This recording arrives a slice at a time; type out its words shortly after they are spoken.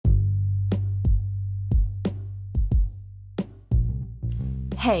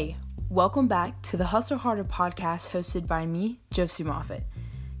Hey, welcome back to the Hustle Harder podcast hosted by me, Josie Moffett.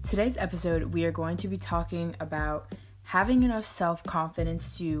 Today's episode, we are going to be talking about having enough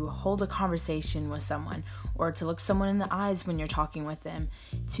self-confidence to hold a conversation with someone or to look someone in the eyes when you're talking with them,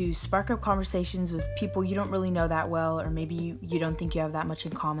 to spark up conversations with people you don't really know that well, or maybe you don't think you have that much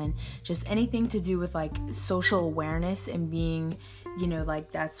in common. Just anything to do with like social awareness and being,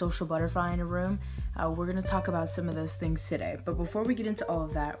 like that social butterfly in a room. We're going to talk about some of those things today. But before we get into all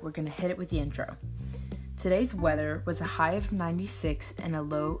of that, we're going to hit it with the intro. Today's weather was a high of 96 and a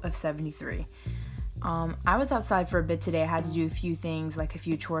low of 73. I was outside for a bit today. I had to do a few things, like a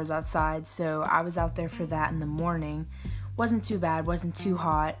few chores outside. So I was out there for that in the morning. Wasn't too bad, wasn't too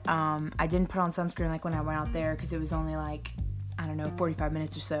hot. I didn't put on sunscreen like when I went out there because it was only 45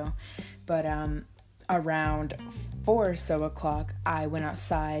 minutes or so. But around 4 or so o'clock, I went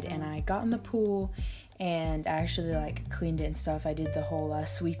outside and I got in the pool and I actually cleaned it and stuff. I did the whole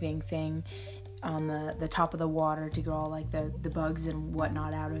sweeping thing on the top of the water to get all the bugs and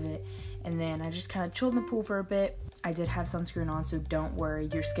whatnot out of it. And then I just kind of chilled in the pool for a bit. I did have sunscreen on, so don't worry.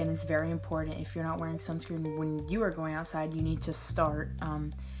 Your skin is very important. If you're not wearing sunscreen when you are going outside, you need to start.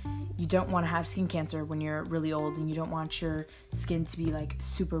 You don't want to have skin cancer when you're really old, and you don't want your skin to be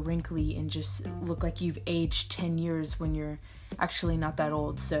super wrinkly and just look like you've aged 10 years when you're actually not that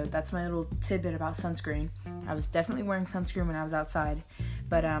old. So that's my little tidbit about sunscreen. I was definitely wearing sunscreen when I was outside,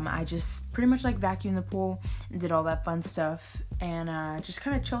 but I just pretty much vacuumed the pool and did all that fun stuff and just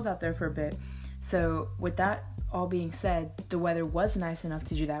kind of chilled out there for a bit. So with that all being said, the weather was nice enough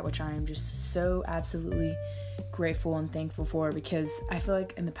to do that, which I am just so absolutely grateful and thankful for, because I feel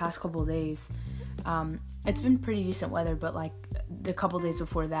like in the past couple of days, it's been pretty decent weather, but the couple days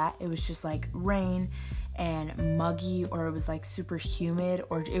before that, it was just rain and muggy, or it was super humid,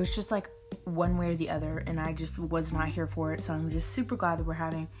 or it was just one way or the other, and I just was not here for it. So I'm just super glad that we're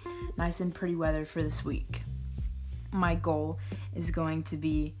having nice and pretty weather for this week. My goal is going to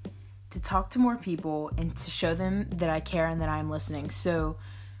be to talk to more people and to show them that I care and that I'm listening. So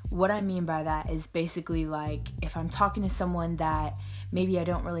what I mean by that is basically if I'm talking to someone that maybe I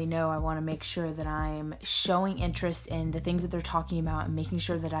don't really know, I want to make sure that I'm showing interest in the things that they're talking about and making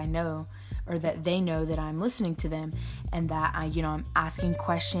sure that I know, or that they know, that I'm listening to them, and that I'm asking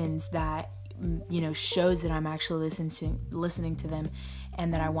questions that shows that I'm actually listening to them,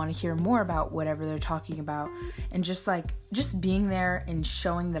 and that I want to hear more about whatever they're talking about, and just being there and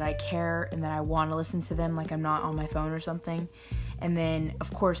showing that I care and that I want to listen to them, I'm not on my phone or something. And then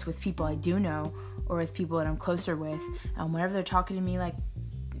of course with people I do know, or with people that I'm closer with, whenever they're talking to me,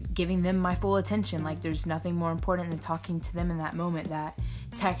 giving them my full attention. There's nothing more important than talking to them in that moment. That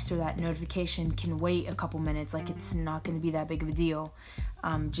text or that notification can wait a couple minutes. It's not going to be that big of a deal.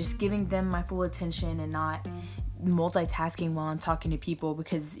 Just giving them my full attention and not multitasking while I'm talking to people,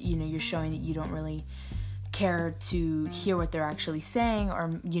 because you're showing that you don't really care to hear what they're actually saying, or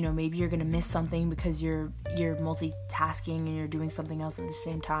maybe you're gonna miss something because you're multitasking and you're doing something else at the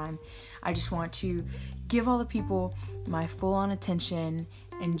same time. I just want to give all the people my full-on attention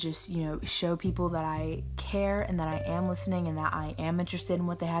and just show people that I care and that I am listening and that I am interested in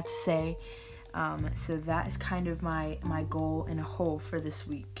what they have to say. So that is kind of my goal in a whole for this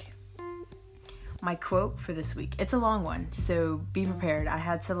week. My quote for this week, it's a long one, so be prepared. I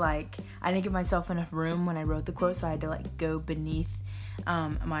had to I didn't give myself enough room when I wrote the quote, so I had to go beneath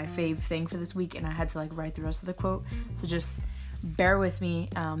my fave thing for this week, and I had to write the rest of the quote. So just bear with me.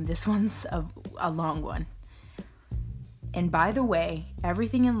 This one's a long one. And by the way,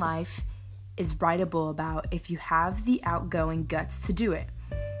 everything in life is writable about if you have the outgoing guts to do it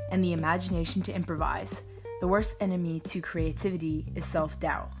and the imagination to improvise. The worst enemy to creativity is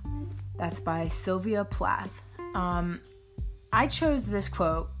self-doubt. That's by Sylvia Plath. I chose this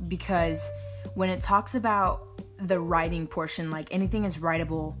quote because when it talks about the writing portion, anything is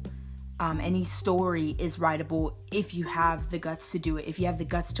writable, any story is writable if you have the guts to do it, if you have the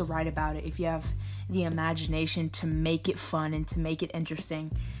guts to write about it, if you have the imagination to make it fun and to make it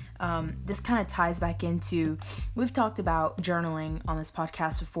interesting. This kind of ties back into, we've talked about journaling on this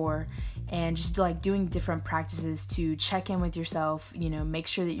podcast before, and just doing different practices to check in with yourself, make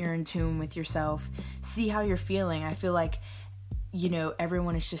sure that you're in tune with yourself, see how you're feeling. I feel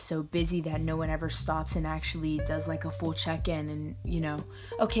everyone is just so busy that no one ever stops and actually does a full check-in and,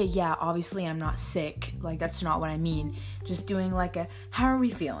 okay, yeah, obviously I'm not sick. That's not what I mean. Just doing how are we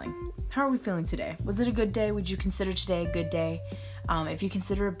feeling? How are we feeling today? Was it a good day? Would you consider today a good day? If you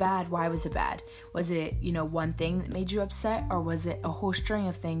consider it bad, why was it bad? Was it, one thing that made you upset, or was it a whole string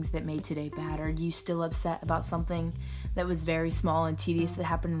of things that made today bad? Are you still upset about something that was very small and tedious that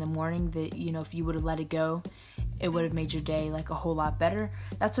happened in the morning that, if you would have let it go, it would have made your day like a whole lot better.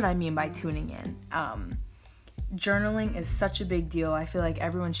 That's what I mean by tuning in. Journaling is such a big deal. I feel like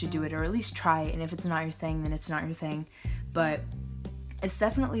everyone should do it, or at least try it. And if it's not your thing, then it's not your thing. But it's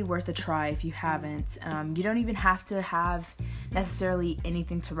definitely worth a try if you haven't. You don't even have to have necessarily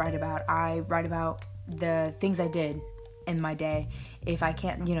anything to write about. I write about the things I did in my day. If I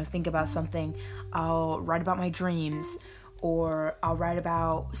can't, think about something, I'll write about my dreams, or I'll write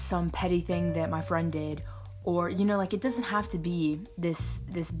about some petty thing that my friend did. Or, it doesn't have to be this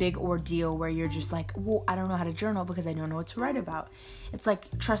big ordeal where you're just like, well, I don't know how to journal because I don't know what to write about. It's like,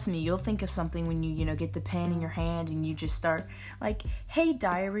 trust me, you'll think of something when you get the pen in your hand and you just start like, hey,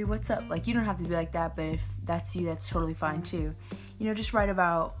 diary, what's up? Like, you don't have to be like that, but if that's you, that's totally fine too. Just write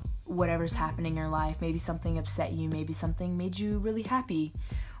about whatever's happening in your life. Maybe something upset you, maybe something made you really happy,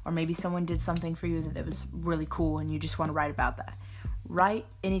 or maybe someone did something for you that was really cool and you just want to write about that. Write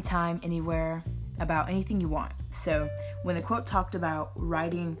anytime, anywhere, about anything you want. So when the quote talked about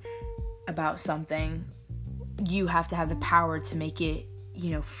writing about something, you have to have the power to make it,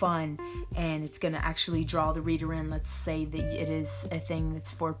 fun, and it's going to actually draw the reader in. Let's say that it is a thing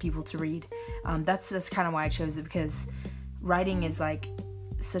that's for people to read. That's kind of why I chose it, because writing is like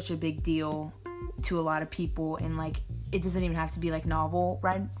such a big deal to a lot of people, and like it doesn't even have to be like novel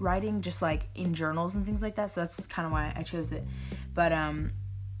writing, just like in journals and things like that. So that's kind of why I chose it. But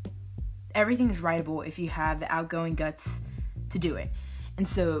everything is writable if you have the outgoing guts to do it. And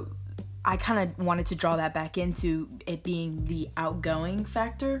so I kind of wanted to draw that back into it being the outgoing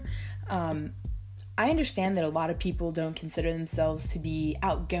factor. I understand that a lot of people don't consider themselves to be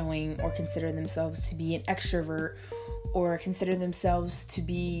outgoing, or consider themselves to be an extrovert, or consider themselves to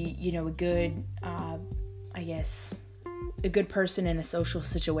be, a good, a good person in a social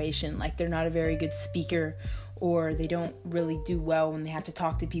situation. Like they're not a very good speaker, or they don't really do well when they have to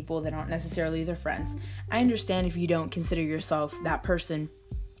talk to people that aren't necessarily their friends. I understand if you don't consider yourself that person,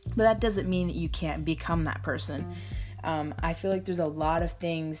 but that doesn't mean that you can't become that person. I feel like there's a lot of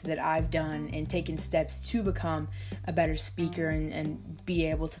things that I've done and taken steps to become a better speaker, and be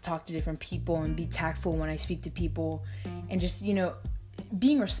able to talk to different people and be tactful when I speak to people, and just,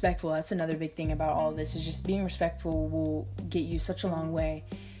 being respectful. That's another big thing about all of this, is just being respectful will get you such a long way.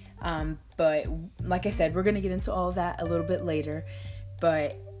 But like I said, we're going to get into all of that a little bit later,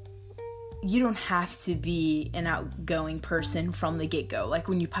 but you don't have to be an outgoing person from the get-go. Like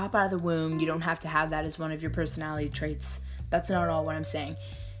when you pop out of the womb, you don't have to have that as one of your personality traits. That's not all what I'm saying.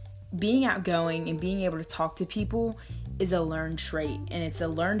 Being outgoing and being able to talk to people is a learned trait, and it's a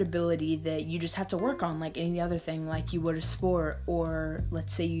learned ability that you just have to work on like any other thing, like you would a sport, or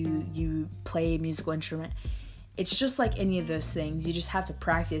let's say you play a musical instrument. It's just like any of those things. You just have to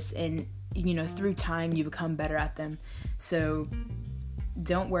practice, and through time you become better at them. So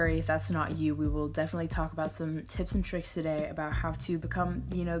don't worry if that's not you. We will definitely talk about some tips and tricks today about how to become,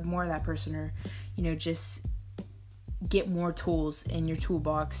 more of that person, or, just get more tools in your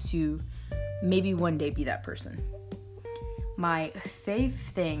toolbox to maybe one day be that person. My fave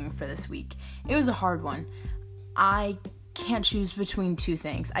thing for this week, it was a hard one. I can't choose between two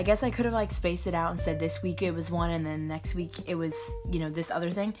things. I guess I could have spaced it out and said this week it was one, and then next week it was, this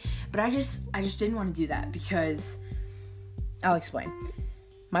other thing. But I just didn't want to do that, because I'll explain.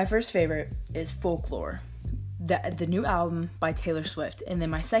 My first favorite is Folklore, the new album by Taylor Swift. And then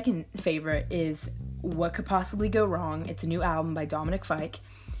my second favorite is What Could Possibly Go Wrong. It's a new album by Dominic Fike.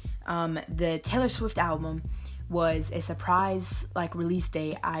 The Taylor Swift album was a surprise release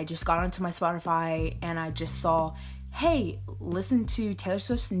date. I just got onto my Spotify and I just saw, hey, listen to Taylor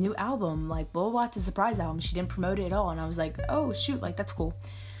Swift's new album, blah, blah, blah, it's a surprise album. She didn't promote it at all. And I was like, oh shoot, that's cool.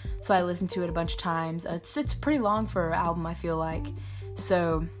 So I listened to it a bunch of times. It's pretty long for an album, I feel like.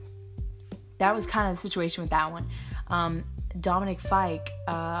 So that was kind of the situation with that one. Dominic Fike,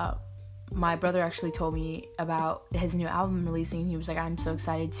 my brother actually told me about his new album releasing. He was like, I'm so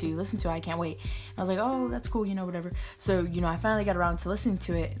excited to listen to it. I can't wait. And I was like, oh, that's cool, whatever. So, I finally got around to listening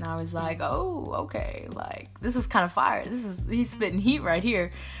to it, and I was like, oh, okay, this is kind of fire. He's spitting heat right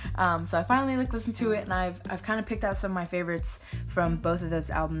here. So I finally listened to it, and I've kind of picked out some of my favorites from both of those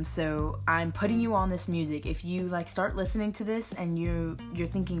albums. So I'm putting you on this music. If you start listening to this and you're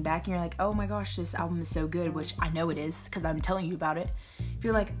thinking back and you're like, oh my gosh, this album is so good, which I know it is because I'm telling you about it. If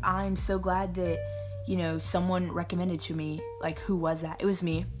you're like, I'm so glad that, someone recommended to me, who was that? It was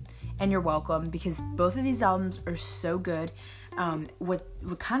me. And you're welcome, because both of these albums are so good. What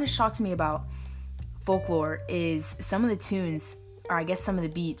kind of shocked me about Folklore is some of the tunes, or I guess some of the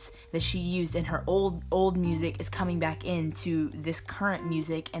beats that she used in her old music is coming back into this current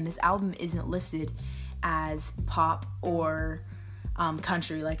music, and this album isn't listed as pop or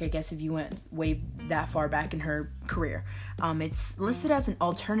country, like I guess if you went way that far back in her career. It's listed as an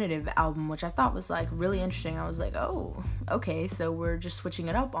alternative album, which I thought was like really interesting. I was like, oh, okay, so we're just switching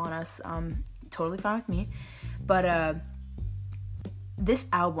it up on us. Totally fine with me. But this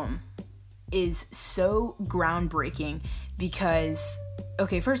album is so groundbreaking because,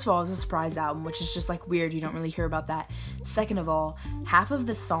 okay, first of all, it's a surprise album, which is just like weird. You don't really hear about that. Second of all, half of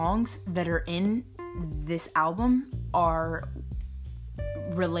the songs that are in this album are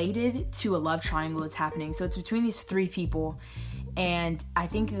related to a love triangle that's happening. So it's between these three people, and I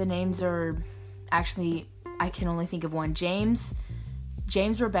think the names are actually, I can only think of one. James,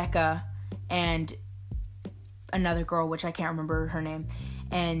 Rebecca, and another girl, which I can't remember her name.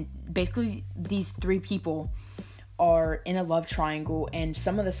 And basically these three people are in a love triangle, and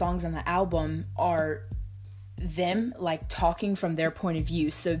some of the songs on the album are them like talking from their point of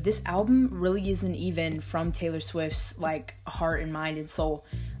view. So this album really isn't even from Taylor Swift's like heart and mind and soul.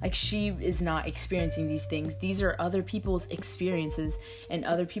 Like, she is not experiencing these things. These are other people's experiences and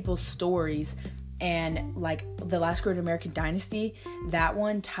other people's stories. And like The Last Great American Dynasty, that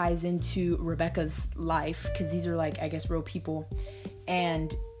one ties into Rebecca's life, because these are like, I guess, real people.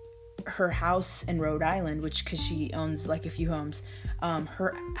 And her house in Rhode Island, which, because she owns like a few homes,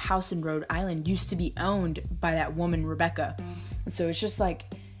 her house in Rhode Island used to be owned by that woman Rebecca. And so it's just like,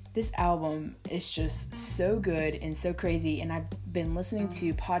 this album is just so good and so crazy. And I've been listening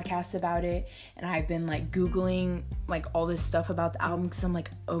to podcasts about it, and I've been like Googling like all this stuff about the album, because I'm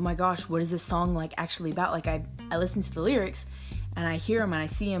like, oh my gosh, what is this song like actually about? Like I listen to the lyrics and I hear them and I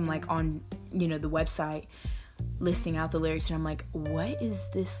see them like on, you know, the website listing out the lyrics, and I'm like, what is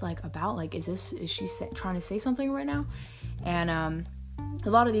this like about? Like, is she trying to say something right now? And a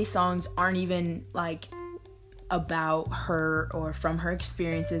lot of these songs aren't even like about her or from her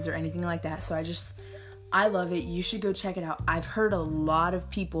experiences or anything like that. So I love it. You should go check it out. I've heard a lot of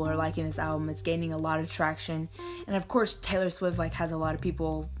people are liking this album. It's gaining a lot of traction. And of course, Taylor Swift like has a lot of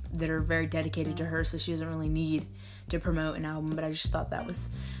people that are very dedicated to her, so she doesn't really need to promote an album. But I just thought that was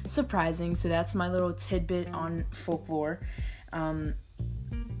surprising. So that's my little tidbit on Folklore.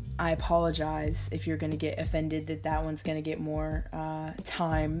 I apologize if you're going to get offended that one's going to get more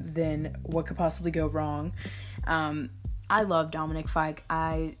time than what could possibly go wrong. I love Dominic Fike.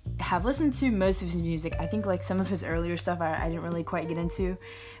 I have listened to most of his music. I think like some of his earlier stuff I didn't really quite get into,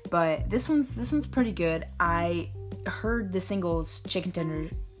 but this one's pretty good. I heard the singles Chicken Tender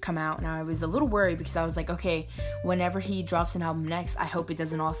come out, and I was a little worried because I was like, okay, whenever he drops an album next, I hope it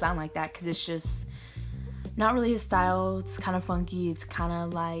doesn't all sound like that, because it's just not really his style. It's kind of funky. It's kind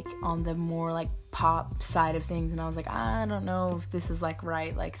of like on the more like pop side of things, and I was like, I don't know if this is like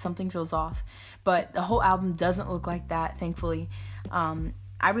right, like something feels off. But the whole album doesn't look like that, thankfully.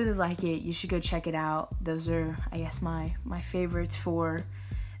 I really like it. You should go check it out. Those are, I guess, my favorites for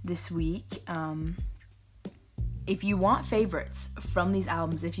this week. If you want favorites from these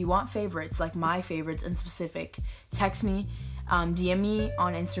albums, if you want favorites, like my favorites in specific, text me, DM me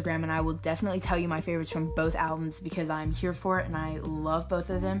on Instagram, and I will definitely tell you my favorites from both albums, because I'm here for it and I love both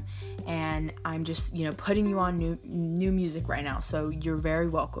of them, and I'm just, you know, putting you on new music right now, so you're very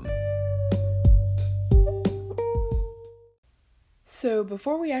welcome. So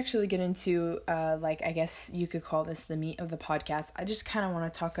before we actually get into, like, I guess you could call this the meat of the podcast, I just kind of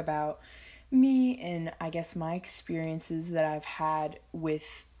want to talk about me and I guess my experiences that I've had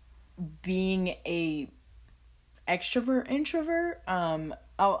with being a extrovert, introvert.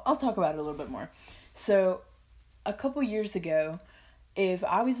 I'll talk about it a little bit more. So a couple years ago, if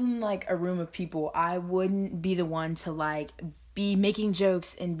I was in like a room of people, I wouldn't be the one to like be making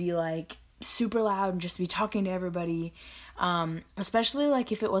jokes and be like super loud and just be talking to everybody. Especially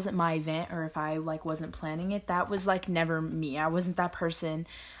like if it wasn't my event or if I like wasn't planning it. That was like never me. I wasn't that person.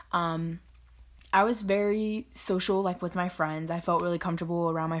 I was very social, like with my friends. I felt really comfortable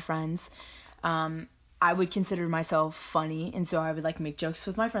around my friends. I would consider myself funny, and so I would like make jokes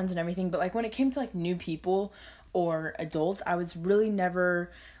with my friends and everything. But like when it came to like new people or adults, I was really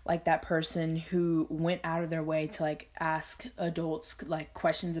never like that person who went out of their way to like ask adults like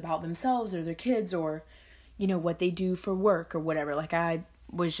questions about themselves or their kids, or you know, what they do for work or whatever. Like I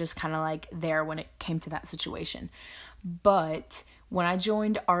was just kind of like there when it came to that situation. But when I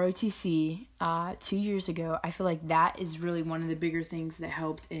joined ROTC 2 years ago, I feel like that is really one of the bigger things that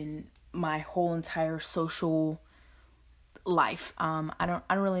helped in my whole entire social life. I don't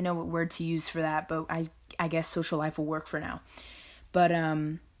really know what word to use for that, but I guess social life will work for now. But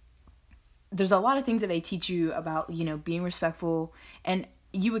there's a lot of things that they teach you about, you know, being respectful, and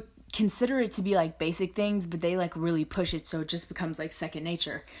you would consider it to be like basic things, but they like really push it, so it just becomes like second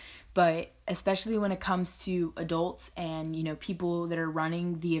nature. But especially when it comes to adults and, people that are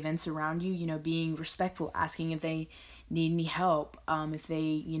running the events around you, being respectful, asking if they need any help, if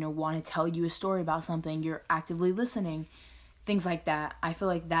they, want to tell you a story about something, you're actively listening, things like that. I feel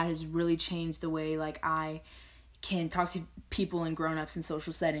like that has really changed the way, like, I can talk to people and grown-ups in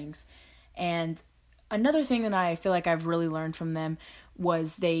social settings. And another thing that I feel like I've really learned from them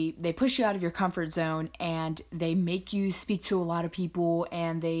was they push you out of your comfort zone, and they make you speak to a lot of people,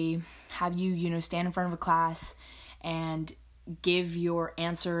 and they have you, stand in front of a class and give your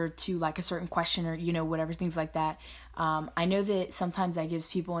answer to like a certain question or, whatever, things like that. I know that sometimes that gives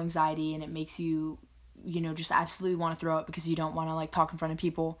people anxiety, and it makes you, just absolutely want to throw up because you don't want to like talk in front of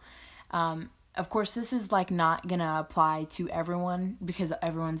people. Of course, this is like not gonna apply to everyone because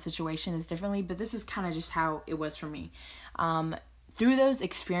everyone's situation is differently, but this is kind of just how it was for me. Through those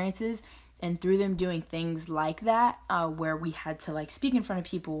experiences and through them doing things like that, where we had to like speak in front of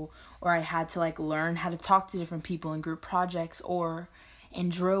people, or I had to like learn how to talk to different people in group projects, or in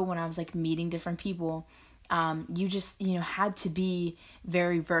drill when I was like meeting different people, you just, had to be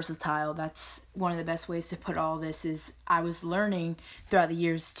very versatile. That's one of the best ways to put all this is I was learning throughout the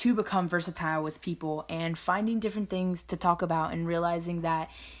years to become versatile with people and finding different things to talk about and realizing that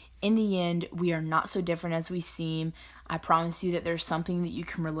in the end, we are not so different as we seem. I promise you that there's something that you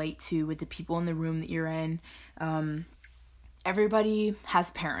can relate to with the people in the room that you're in. Everybody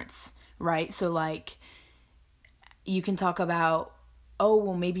has parents, right? So like you can talk about, oh,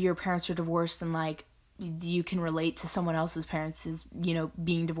 well, maybe your parents are divorced, and like you can relate to someone else's parents is,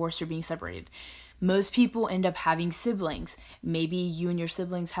 being divorced or being separated. Most people end up having siblings. Maybe you and your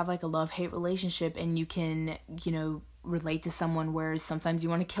siblings have like a love-hate relationship, and you can, relate to someone, whereas sometimes you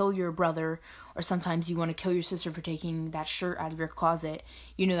want to kill your brother, or sometimes you want to kill your sister for taking that shirt out of your closet.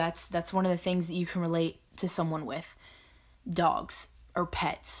 That's one of the things that you can relate to someone with. Dogs or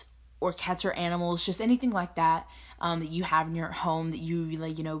pets or cats or animals, just anything like that, that you have in your home that you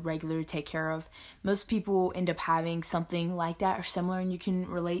regularly take care of. Most people end up having something like that or similar, and you can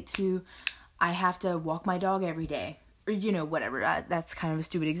relate to, I have to walk my dog every day, or whatever. That's kind of a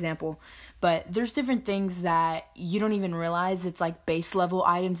stupid example, but there's different things that you don't even realize. It's like base level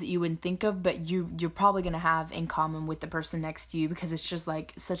items that you wouldn't think of, but you're probably going to have in common with the person next to you, because it's just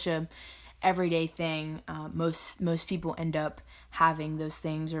like such a everyday thing. Most people end up having those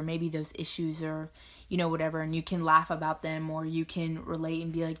things, or maybe those issues, or whatever, and you can laugh about them, or you can relate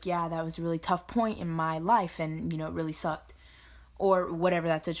and be like, yeah, that was a really tough point in my life, and it really sucked, or whatever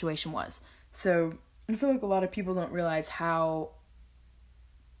that situation was. So I feel like a lot of people don't realize how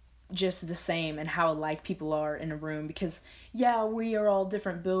just the same and how alike people are in a room, because yeah, we are all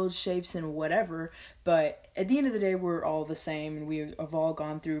different builds, shapes, and whatever, but at the end of the day, we're all the same, and we have all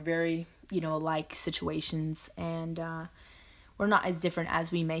gone through very alike situations, and we're not as different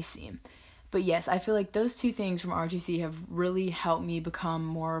as we may seem. But yes, I feel like those two things from ROTC have really helped me become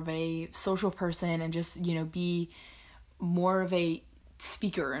more of a social person, and just be more of a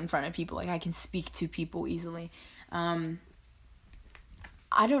speaker in front of people. Like I can speak to people easily. I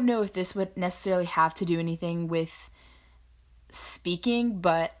don't know if this would necessarily have to do anything with speaking,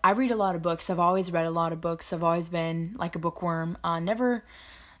 but I read a lot of books. I've always read a lot of books. I've always been like a bookworm. Never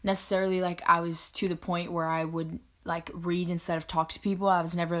necessarily like I was to the point where I would like read instead of talk to people. I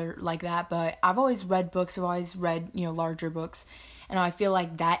was never like that, but I've always read books. I've always read, larger books. And I feel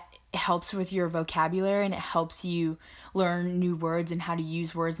like that helps with your vocabulary, and it helps you learn new words and how to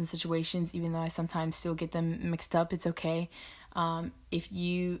use words in situations, even though I sometimes still get them mixed up. It's okay. If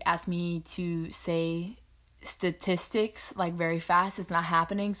you ask me to say statistics like very fast, it's not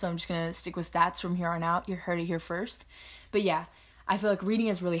happening, so I'm just gonna stick with stats from here on out. You heard it here first. But yeah, I feel like reading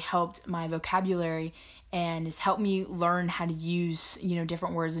has really helped my vocabulary, and it's helped me learn how to use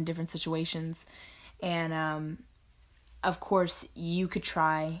different words in different situations. And of course you could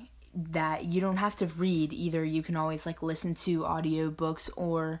try that. You don't have to read either. You can always like listen to audio books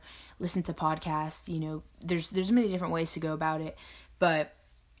or listen to podcasts. There's many different ways to go about it, but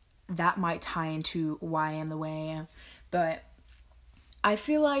that might tie into why I am the way I am. But I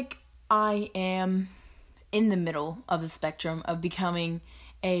feel like I am in the middle of the spectrum of becoming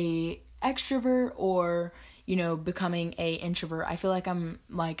a extrovert or becoming a introvert. I feel like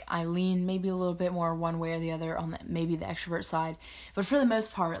I lean maybe a little bit more one way or the other on maybe the extrovert side, but for the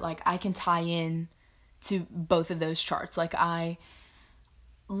most part, like I can tie in to both of those charts. Like I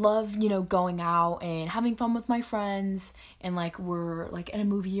love going out and having fun with my friends, and like we're like in a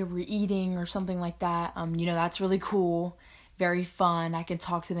movie or we're eating or something like that. That's really cool, very fun. I can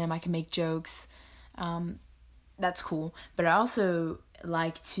talk to them, I can make jokes. That's cool. But I also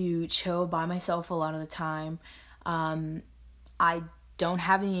like to chill by myself a lot of the time. I don't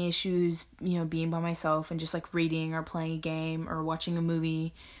have any issues, being by myself and just like reading or playing a game or watching a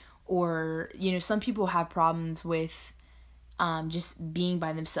movie. Or, some people have problems with just being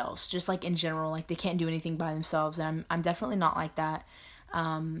by themselves, just like in general, like they can't do anything by themselves. And I'm definitely not like that.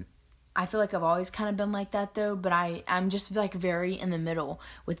 I feel like I've always kind of been like that though, but I'm just like very in the middle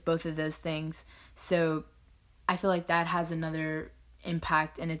with both of those things. So I feel like that has another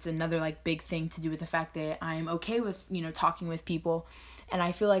impact, and it's another like big thing to do with the fact that I'm okay with, talking with people. And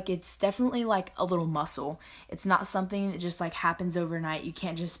I feel like it's definitely like a little muscle. It's not something that just like happens overnight. You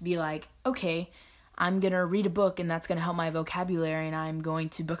can't just be like, okay, I'm going to read a book and that's going to help my vocabulary and I'm going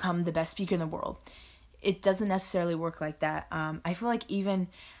to become the best speaker in the world. It doesn't necessarily work like that. I feel like even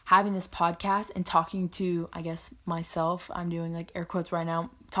having this podcast and talking to, I guess, myself, I'm doing like air quotes right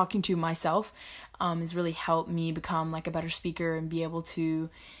now, talking to myself has really helped me become like a better speaker and be able to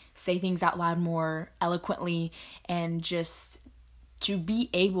say things out loud more eloquently and just to be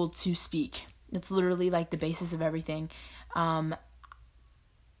able to speak. That's literally like the basis of everything. I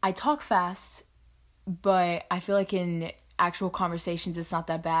talk fast, but I feel like in actual conversations it's not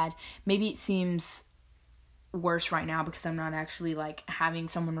that bad. Maybe it seems worse right now because I'm not actually like having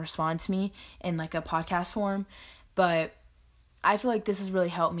someone respond to me in like a podcast form, but I feel like this has really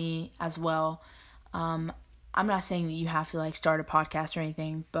helped me as well. I'm not saying that you have to like start a podcast or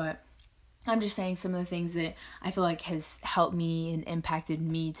anything, but I'm just saying some of the things that I feel like has helped me and impacted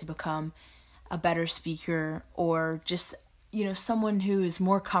me to become a better speaker, or just, someone who is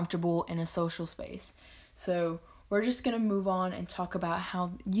more comfortable in a social space. So we're just going to move on and talk about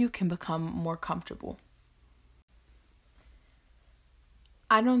how you can become more comfortable.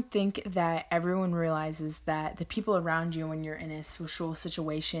 I don't think that everyone realizes that the people around you when you're in a social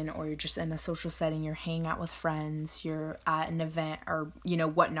situation or you're just in a social setting, you're hanging out with friends, you're at an event or,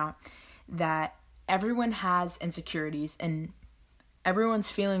 whatnot, that everyone has insecurities and everyone's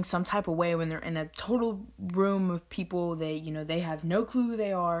feeling some type of way when they're in a total room of people. They have no clue who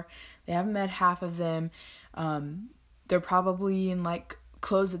they are. They haven't met half of them. They're probably in like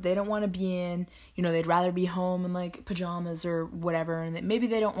clothes that they don't want to be in. They'd rather be home in like pajamas or whatever, and that maybe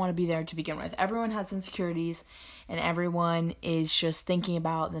they don't want to be there to begin with. Everyone has insecurities and everyone is just thinking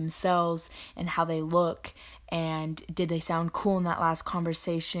about themselves and how they look and did they sound cool in that last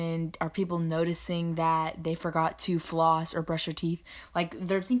conversation? Are people noticing that they forgot to floss or brush their teeth? Like,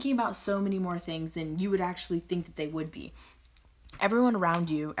 they're thinking about so many more things than you would actually think that they would be. Everyone around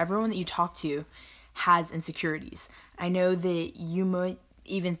you, everyone that you talk to has insecurities. I know that you might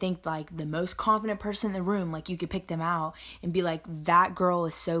even think like the most confident person in the room, like you could pick them out and be like, that girl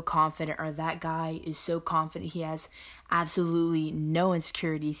is so confident, or that guy is so confident. He has absolutely no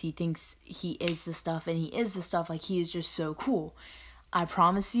insecurities. He thinks he is the stuff and he is the stuff. Like, he is just so cool. I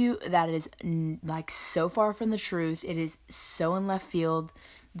promise you that is like so far from the truth. It is so in left field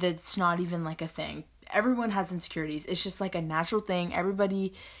that it's not even like a thing. Everyone has insecurities. It's just like a natural thing.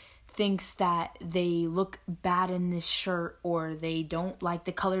 Everybody thinks that they look bad in this shirt, or they don't like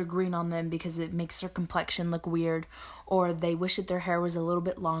the color green on them because it makes their complexion look weird, or they wish that their hair was a little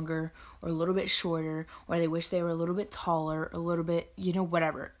bit longer or a little bit shorter, or they wish they were a little bit taller, a little bit,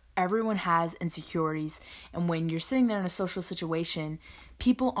 whatever. Everyone has insecurities, and when you're sitting there in a social situation,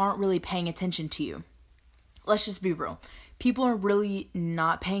 people aren't really paying attention to you. Let's just be real. People are really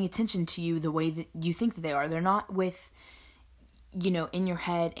not paying attention to you the way that you think that they are. They're not with in your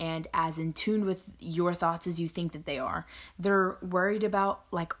head and as in tune with your thoughts as you think that they are. They're worried about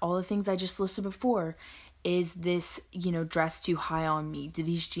like all the things I just listed before. Is this, dress too high on me? Do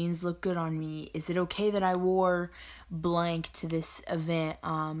these jeans look good on me? Is it okay that I wore blank to this event?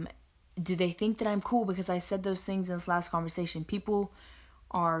 Do they think that I'm cool because I said those things in this last conversation? People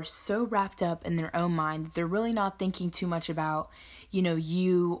are so wrapped up in their own mind that they're really not thinking too much about,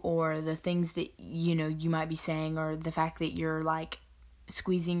 you or the things that, you might be saying, or the fact that you're like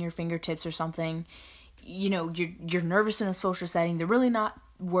squeezing your fingertips or something. You're nervous in a social setting. They're really not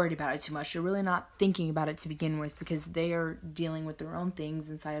worried about it too much. They're really not thinking about it to begin with because they are dealing with their own things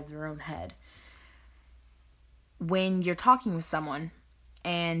inside of their own head. When you're talking with someone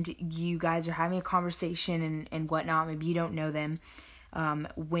and you guys are having a conversation and whatnot, maybe you don't know them,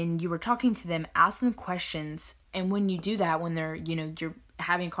 when you were talking to them, ask them questions. And when you do that, when they're, you're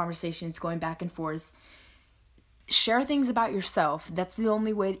having conversations going back and forth, share things about yourself. That's the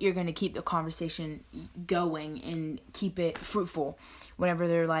only way that you're going to keep the conversation going and keep it fruitful. Whenever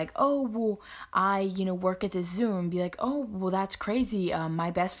they're like, oh, well, I, work at this zoo, and be like, oh, well, that's crazy. My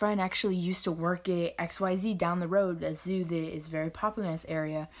best friend actually used to work at XYZ down the road, a zoo that is very popular in this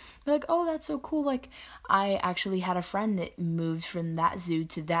area. Be like, oh, that's so cool. Like, I actually had a friend that moved from that zoo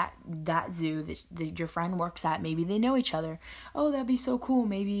to that zoo that your friend works at. Maybe they know each other. Oh, that'd be so cool.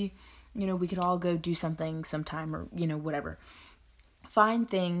 Maybe, we could all go do something sometime, or, whatever. Find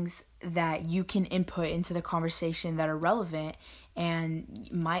things that you can input into the conversation that are relevant and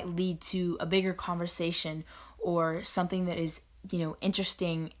might lead to a bigger conversation, or something that is,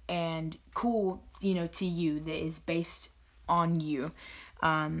 interesting and cool, to you, that is based on you.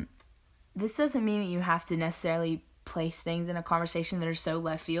 This doesn't mean that you have to necessarily place things in a conversation that are so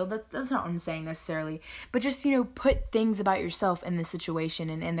left field. That's not what I'm saying necessarily. But just, put things about yourself in the situation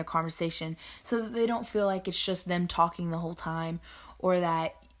and in the conversation, so that they don't feel like it's just them talking the whole time, or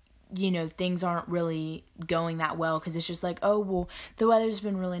that, things aren't really going that well, because it's just like, oh, well, the weather's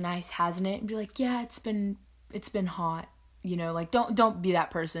been really nice, hasn't it? And be like, yeah, it's been hot. Like, don't be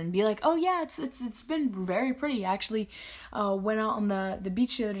that person. Be like, oh yeah, it's been very pretty. I actually went out on the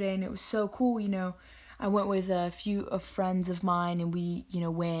beach the other day, and it was so cool. I went with a few of friends of mine, and we,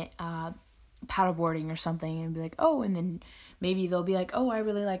 went paddleboarding or something, and be like, oh, and then maybe they'll be like, oh, I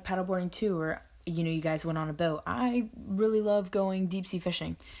really like paddleboarding too, or, you guys went on a boat. I really love going deep sea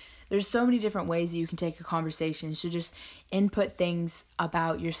fishing. There's so many different ways that you can take a conversation. So just input things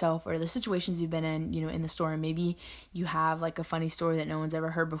about yourself or the situations you've been in, in the story. Maybe you have like a funny story that no one's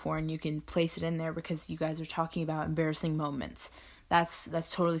ever heard before, and you can place it in there because you guys are talking about embarrassing moments. That's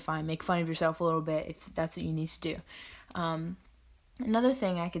totally fine. Make fun of yourself a little bit if that's what you need to do. Another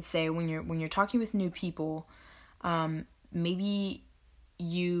thing I could say, when you're talking with new people, maybe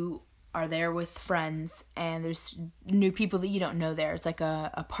you are there with friends and there's new people that you don't know there. It's like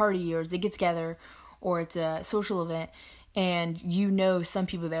a party, or it's a get together, or it's a social event, and some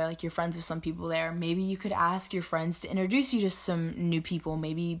people there, like you're friends with some people there. Maybe you could ask your friends to introduce you to some new people.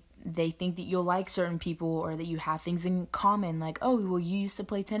 Maybe they think that you'll like certain people, or that you have things in common, like, oh, well, you used to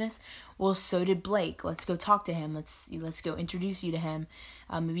play tennis? Well, so did Blake. Let's go talk to him. Let's go introduce you to him.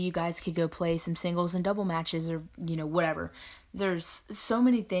 Maybe you guys could go play some singles and double matches, or, whatever. There's so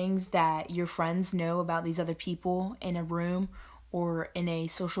many things that your friends know about these other people in a room or in a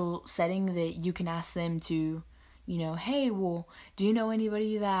social setting that you can ask them to, hey, well, do you know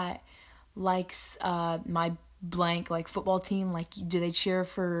anybody that likes my blank, like, football team? Like, do they cheer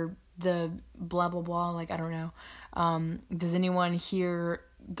for the blah blah blah? Like, I don't know. Does anyone here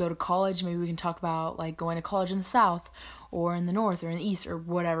go to college? Maybe we can talk about, like, going to college in the South or in the North or in the East or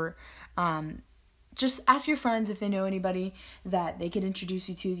whatever. Just ask your friends if they know anybody that they could introduce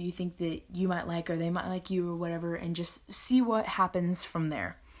you to that you think that you might like, or they might like you, or whatever, and just see what happens from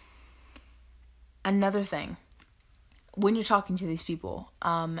there. Another thing, when you're talking to these people,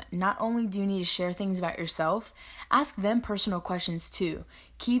 not only do you need to share things about yourself, ask them personal questions too.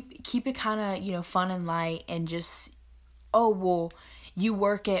 Keep it kind of, fun and light, and just, oh, well, you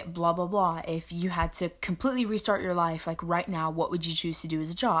work at blah, blah, blah. If you had to completely restart your life, like right now, what would you choose to do as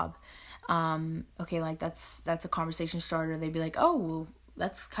a job? Okay, like that's a conversation starter. They'd be like, oh, well,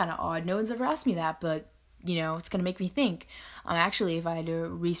 that's kind of odd. No one's ever asked me that, but, it's going to make me think. Actually, if I had to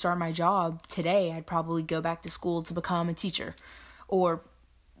restart my job today, I'd probably go back to school to become a teacher, or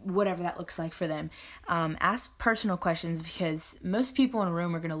whatever that looks like for them. Ask personal questions, because most people in a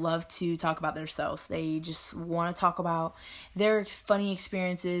room are going to love to talk about themselves. They just want to talk about their funny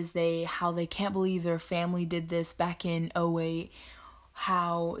experiences, how they can't believe their family did this back in 2008,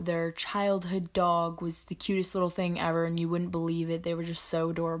 how their childhood dog was the cutest little thing ever and you wouldn't believe it, they were just so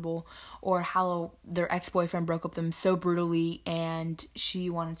adorable, or how their ex-boyfriend broke up with them so brutally and she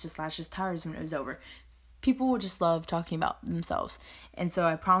wanted to slash his tires when it was over. People will just love talking about themselves. And so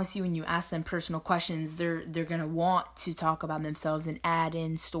I promise you, when you ask them personal questions, they're going to want to talk about themselves and add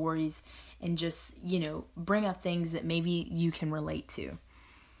in stories and just, bring up things that maybe you can relate to.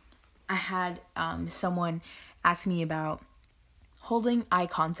 I had someone ask me about holding eye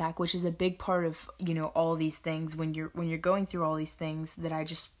contact, which is a big part of, all these things. When you're going through all these things that I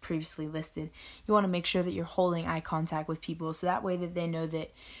just previously listed, you want to make sure that you're holding eye contact with people, so that way that they know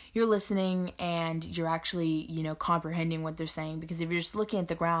that you're listening and you're actually, comprehending what they're saying. Because if you're just looking at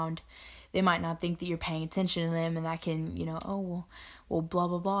the ground, they might not think that you're paying attention to them, and that can, oh, well, blah,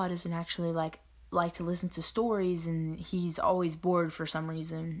 blah, blah doesn't actually like to listen to stories, and he's always bored for some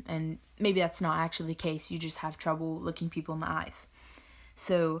reason. And maybe that's not actually the case. You just have trouble looking people in the eyes.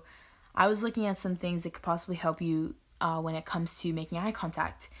 So I was looking at some things that could possibly help you when it comes to making eye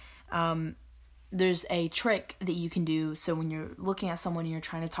contact. there's a trick that you can do. So when you're looking at someone and you're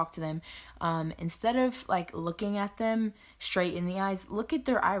trying to talk to them, instead of like looking at them straight in the eyes, look at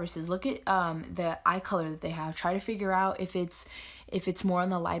their irises, look at the eye color that they have. Try to figure out if it's more on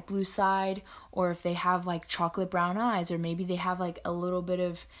the light blue side, or if they have like chocolate brown eyes, or maybe they have like a little bit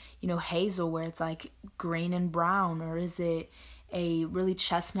of, hazel where it's like green and brown, or is it a really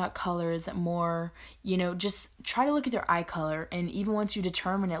chestnut color? Is it more, just try to look at their eye color. And even once you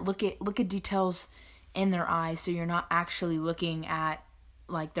determine it, look at details in their eyes, so you're not actually looking at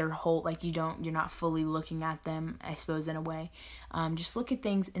like their whole, like you're not fully looking at them, I suppose, in a way. Just look at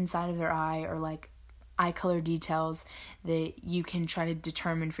things inside of their eye, or like eye color details that you can try to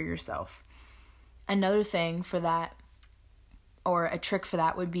determine for yourself. Another thing for that, or a trick for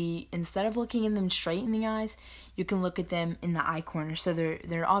that, would be, instead of looking in them straight in the eyes, you can look at them in the eye corner. So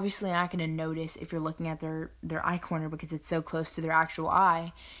they're obviously not going to notice if you're looking at their eye corner, because it's so close to their actual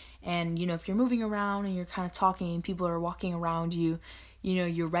eye. And if you're moving around and you're kind of talking and people are walking around you,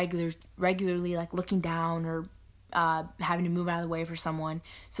 you're regularly like looking down, or having to move out of the way for someone.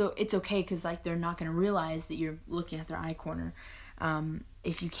 So it's okay, because like they're not going to realize that you're looking at their eye corner.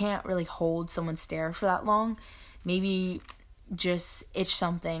 If you can't really hold someone's stare for that long, maybe just itch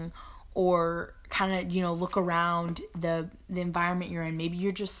something, or kind of look around the environment you're in. Maybe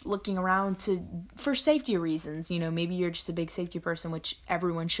you're just looking around for safety reasons. Maybe you're just a big safety person, which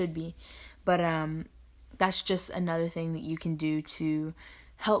everyone should be. But that's just another thing that you can do to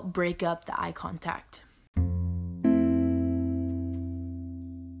help break up the eye contact.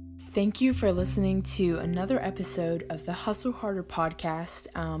 Thank you for listening to another episode of the Hustle Harder podcast.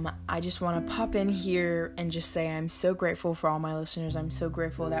 I just want to pop in here and just say I'm so grateful for all my listeners. I'm so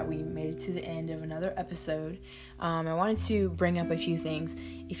grateful that we made it to the end of another episode. I wanted to bring up a few things.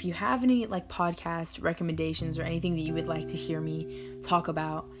 If you have any like podcast recommendations or anything that you would like to hear me talk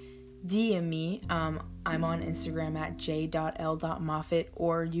about, DM me. I'm on Instagram at j.l.moffitt,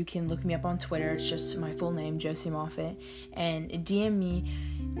 or you can look me up on Twitter. It's just my full name, Josie Moffitt, and DM me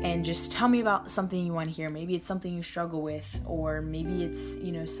and just tell me about something you want to hear. Maybe it's something you struggle with, or maybe it's,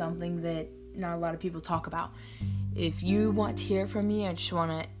 something that not a lot of people talk about. If you want to hear from me, I just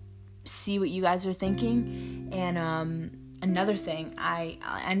want to see what you guys are thinking. And another thing,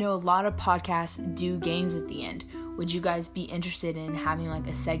 I know a lot of podcasts do games at the end. Would you guys be interested in having like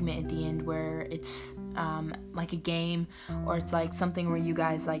a segment at the end where it's like a game, or it's like something where you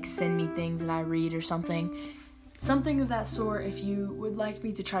guys like send me things and I read, or something of that sort? If you would like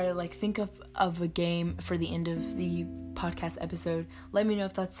me to try to like think of a game for the end of the podcast episode, let me know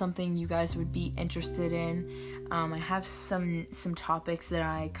if that's something you guys would be interested in. I have some topics that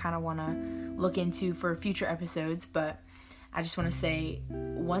I kind of want to look into for future episodes, but I just want to say,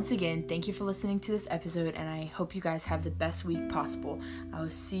 once again, thank you for listening to this episode, and I hope you guys have the best week possible. I will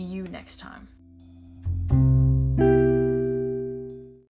see you next time.